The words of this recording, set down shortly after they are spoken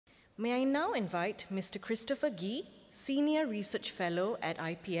May I now invite Mr. Christopher Gee, Senior Research Fellow at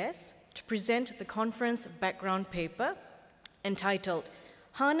IPS, to present the conference background paper entitled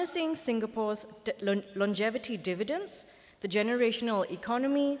Harnessing Singapore's Longevity Dividends, the Generational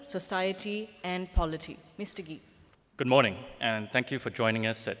Economy, Society and Polity. Mr. Gee. Good morning, and thank you for joining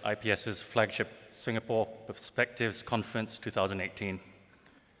us at IPS's flagship Singapore Perspectives Conference 2018.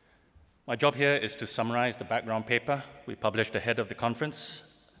 My job here is to summarize the background paper we published ahead of the conference.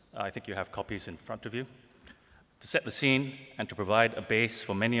 I think you have copies in front of you, to set the scene and to provide a base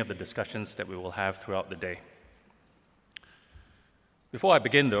for many of the discussions that we will have throughout the day. Before I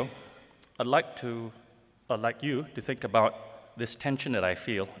begin, though, I'd like you to think about this tension that I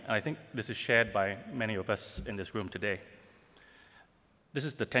feel, and I think this is shared by many of us in this room today. This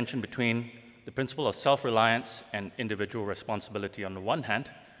is the tension between the principle of self-reliance and individual responsibility on the one hand,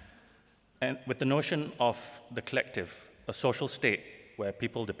 and with the notion of the collective, a social state where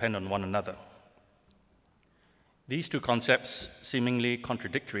people depend on one another. These two concepts, seemingly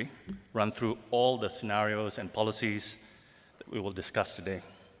contradictory, run through all the scenarios and policies that we will discuss today.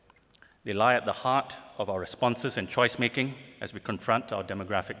 They lie at the heart of our responses and choice-making as we confront our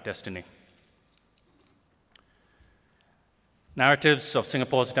demographic destiny. Narratives of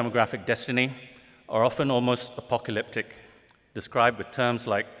Singapore's demographic destiny are often almost apocalyptic, described with terms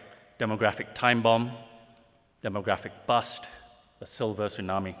like demographic time bomb, demographic bust, a silver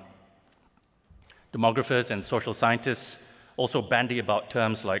tsunami. Demographers and social scientists also bandy about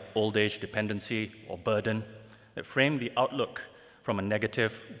terms like old age dependency or burden that frame the outlook from a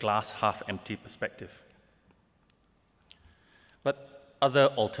negative, glass half empty perspective. But other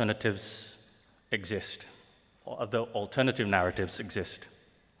alternatives exist, or other alternative narratives exist.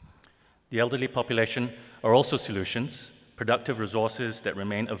 The elderly population are also solutions, productive resources that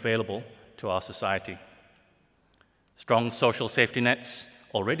remain available to our society. Strong social safety nets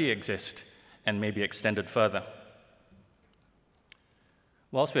already exist and may be extended further.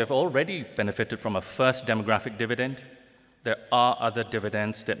 Whilst we have already benefited from a first demographic dividend, there are other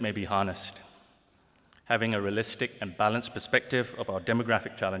dividends that may be harnessed. Having a realistic and balanced perspective of our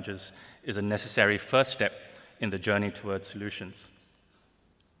demographic challenges is a necessary first step in the journey towards solutions.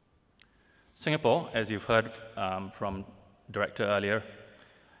 Singapore, as you've heard from the director earlier,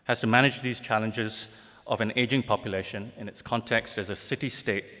 has to manage these challenges of an aging population in its context as a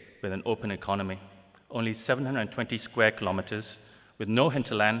city-state with an open economy, only 720 square kilometers, with no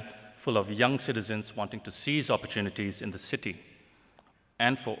hinterland, full of young citizens wanting to seize opportunities in the city,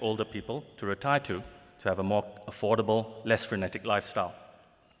 and for older people to retire to have a more affordable, less frenetic lifestyle.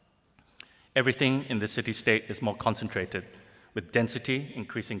 Everything in the city-state is more concentrated, with density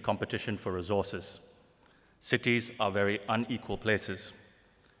increasing competition for resources. Cities are very unequal places.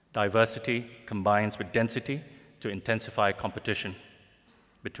 Diversity combines with density to intensify competition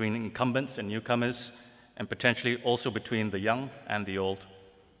between incumbents and newcomers, and potentially also between the young and the old.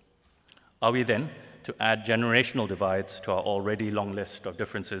 Are we then to add generational divides to our already long list of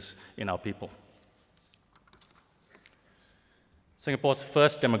differences in our people? Singapore's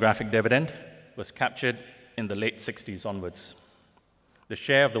first demographic dividend was captured in the late 60s onwards. The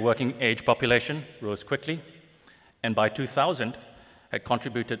share of the working age population rose quickly, and by 2000, had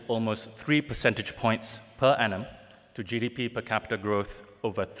contributed almost 3 percentage points per annum to GDP per capita growth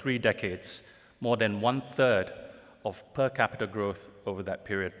over 3 decades, more than 1/3 of per capita growth over that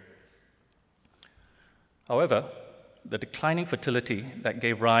period. However, the declining fertility that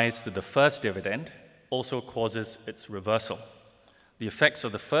gave rise to the first dividend also causes its reversal. The effects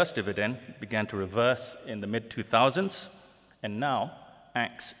of the first dividend began to reverse in the mid-2000s and now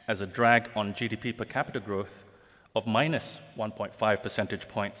acts as a drag on GDP per capita growth of minus 1.5 percentage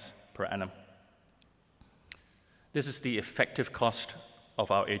points per annum. This is the effective cost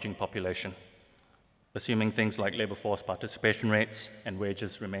of our aging population, assuming things like labor force participation rates and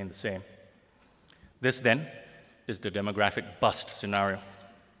wages remain the same. This, then, is the demographic bust scenario.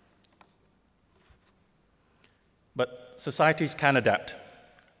 But societies can adapt.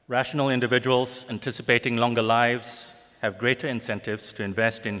 Rational individuals anticipating longer lives have greater incentives to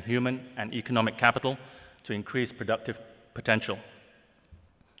invest in human and economic capital to increase productive potential.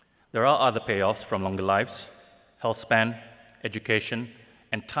 There are other payoffs from longer lives: health span, education,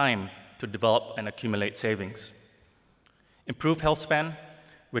 and time to develop and accumulate savings. Improved health span,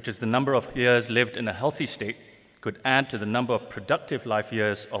 which is the number of years lived in a healthy state, could add to the number of productive life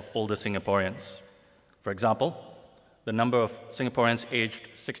years of older Singaporeans. For example, the number of Singaporeans aged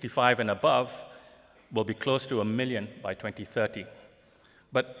 65 and above will be close to 1 million by 2030.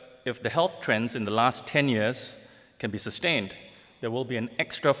 But if the health trends in the last 10 years can be sustained, there will be an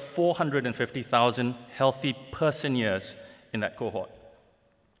extra 450,000 healthy person years in that cohort.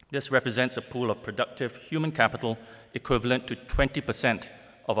 This represents a pool of productive human capital equivalent to 20%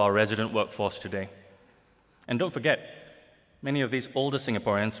 of our resident workforce today. And don't forget, many of these older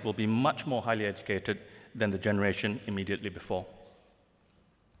Singaporeans will be much more highly educated than the generation immediately before.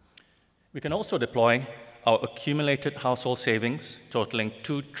 We can also deploy our accumulated household savings, totaling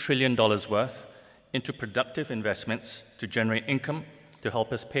 $2 trillion worth, into productive investments to generate income to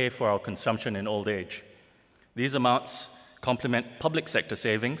help us pay for our consumption in old age. These amounts complement public sector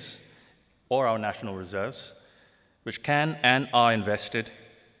savings or our national reserves, which can and are invested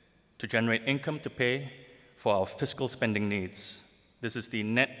to generate income to pay for our fiscal spending needs. This is the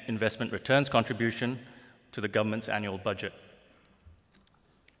net investment returns contribution to the government's annual budget.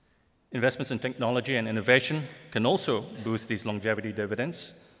 Investments in technology and innovation can also boost these longevity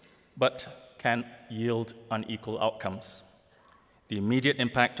dividends, but can yield unequal outcomes. The immediate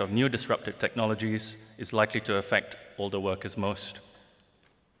impact of new disruptive technologies is likely to affect older workers most.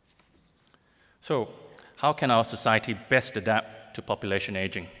 So, how can our society best adapt to population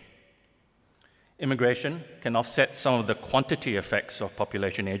aging? Immigration can offset some of the quantity effects of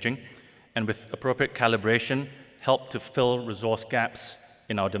population aging, and with appropriate calibration, help to fill resource gaps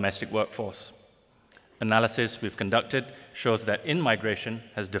in our domestic workforce. Analysis we've conducted shows that in-migration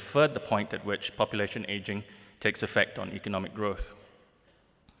has deferred the point at which population aging takes effect on economic growth.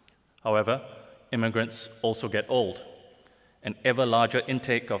 However, immigrants also get old. An ever larger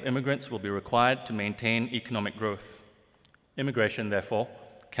intake of immigrants will be required to maintain economic growth. Immigration, therefore,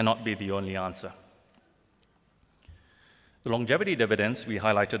 cannot be the only answer. The longevity dividends we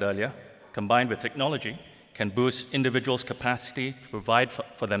highlighted earlier, combined with technology, can boost individuals' capacity to provide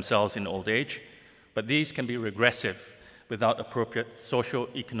for themselves in old age, but these can be regressive without appropriate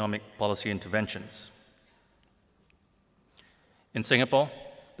socio-economic policy interventions. In Singapore,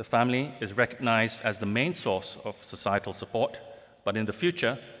 the family is recognized as the main source of societal support, but in the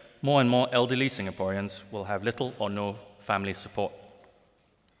future, more and more elderly Singaporeans will have little or no family support.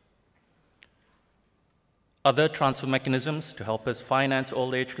 Other transfer mechanisms to help us finance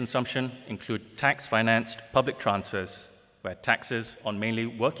old age consumption include tax-financed public transfers, where taxes on mainly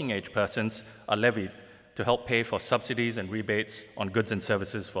working-age persons are levied to help pay for subsidies and rebates on goods and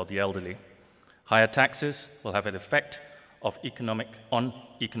services for the elderly. Higher taxes will have an effect on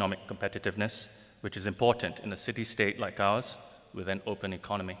economic competitiveness, which is important in a city-state like ours with an open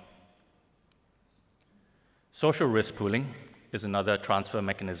economy. Social risk pooling is another transfer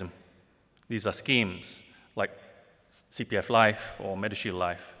mechanism. These are schemes like CPF Life or MediShield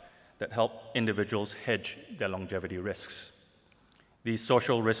Life that help individuals hedge their longevity risks. These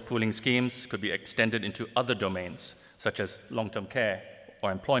social risk pooling schemes could be extended into other domains, such as long-term care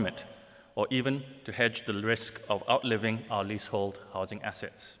or employment, or even to hedge the risk of outliving our leasehold housing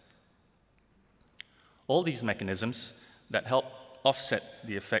assets. All these mechanisms that help offset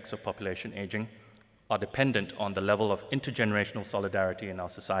the effects of population aging are dependent on the level of intergenerational solidarity in our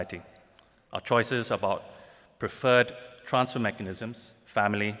society. Our choices about preferred transfer mechanisms,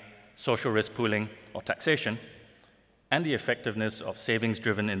 family, social risk pooling, or taxation, and the effectiveness of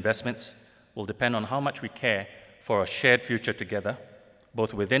savings-driven investments will depend on how much we care for a shared future together,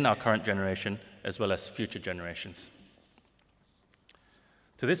 both within our current generation as well as future generations.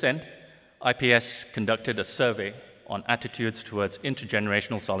 To this end, IPS conducted a survey on attitudes towards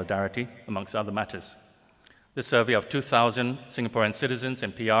intergenerational solidarity, amongst other matters. This survey of 2,000 Singaporean citizens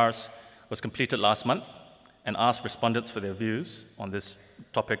and PRs was completed last month and asked respondents for their views on this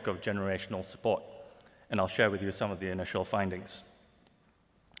topic of generational support. And I'll share with you some of the initial findings.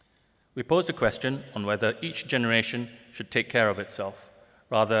 We posed a question on whether each generation should take care of itself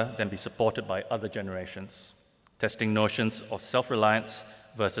rather than be supported by other generations, testing notions of self-reliance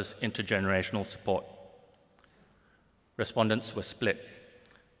versus intergenerational support. Respondents were split.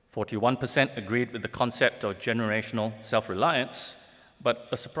 41% agreed with the concept of generational self-reliance, but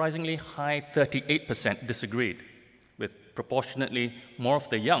a surprisingly high 38% disagreed, with proportionately more of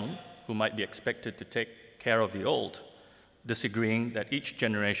the young who might be expected to take care of the old, disagreeing that each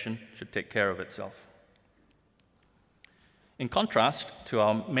generation should take care of itself. In contrast to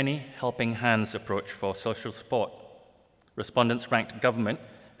our many helping hands approach for social support, respondents ranked government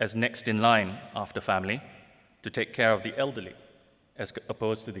as next in line after family to take care of the elderly, as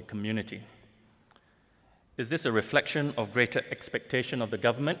opposed to the community. Is this a reflection of greater expectation of the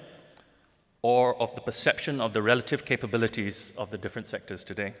government or of the perception of the relative capabilities of the different sectors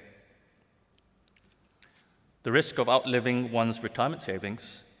today? The risk of outliving one's retirement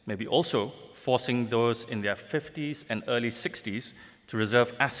savings may be also forcing those in their 50s and early 60s to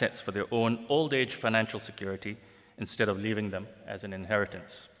reserve assets for their own old age financial security instead of leaving them as an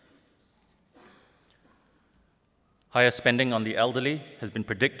inheritance. Higher spending on the elderly has been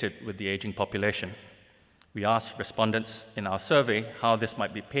predicted with the aging population. We asked respondents in our survey how this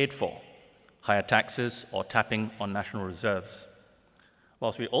might be paid for, higher taxes or tapping on national reserves.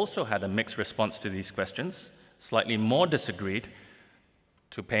 Whilst we also had a mixed response to these questions, slightly more disagreed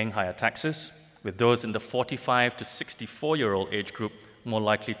to paying higher taxes, with those in the 45 to 64-year-old age group more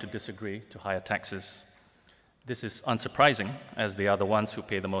likely to disagree to higher taxes. This is unsurprising, as they are the ones who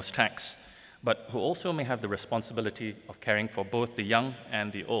pay the most tax, but who also may have the responsibility of caring for both the young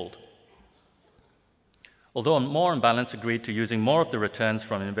and the old. Although more on balance agreed to using more of the returns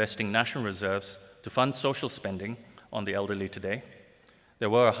from investing national reserves to fund social spending on the elderly today, there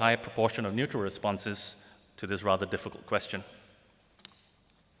were a high proportion of neutral responses to this rather difficult question.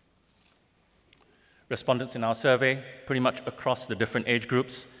 Respondents in our survey, pretty much across the different age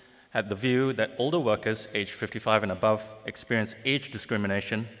groups, had the view that older workers aged 55 and above experience age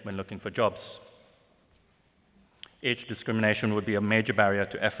discrimination when looking for jobs. Age discrimination would be a major barrier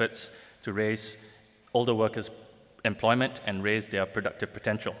to efforts to raise older workers' employment and raise their productive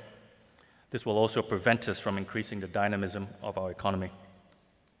potential. This will also prevent us from increasing the dynamism of our economy.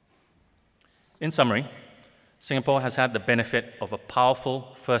 In summary, Singapore has had the benefit of a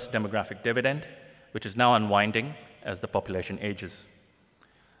powerful first demographic dividend, which is now unwinding as the population ages.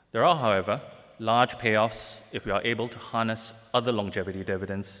 There are, however, large payoffs if we are able to harness other longevity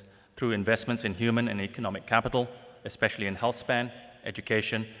dividends through investments in human and economic capital, especially in health span,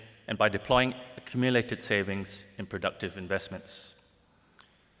 education, and by deploying accumulated savings in productive investments.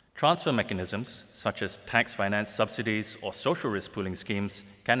 Transfer mechanisms, such as tax finance subsidies or social risk pooling schemes,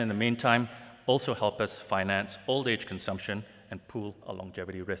 can in the meantime also help us finance old age consumption and pool our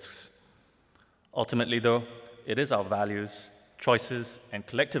longevity risks. Ultimately, though, it is our values, choices, and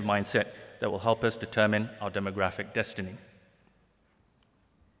collective mindset that will help us determine our demographic destiny.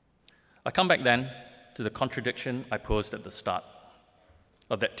 I come back then to the contradiction I posed at the start,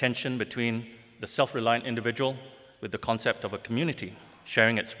 of that tension between the self-reliant individual with the concept of a community,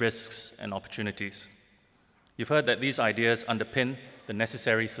 sharing its risks and opportunities. You've heard that these ideas underpin the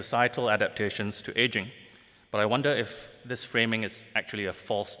necessary societal adaptations to aging, but I wonder if this framing is actually a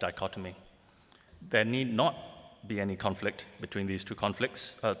false dichotomy. There need not be any conflict between these two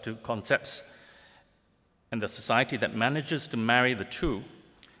concepts, and the society that manages to marry the two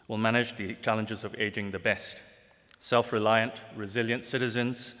will manage the challenges of aging the best. Self-reliant, resilient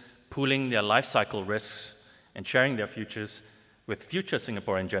citizens pooling their life cycle risks and sharing their futures with future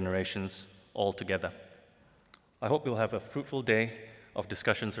Singaporean generations all together. I hope you'll have a fruitful day of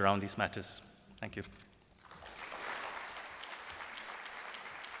discussions around these matters. Thank you.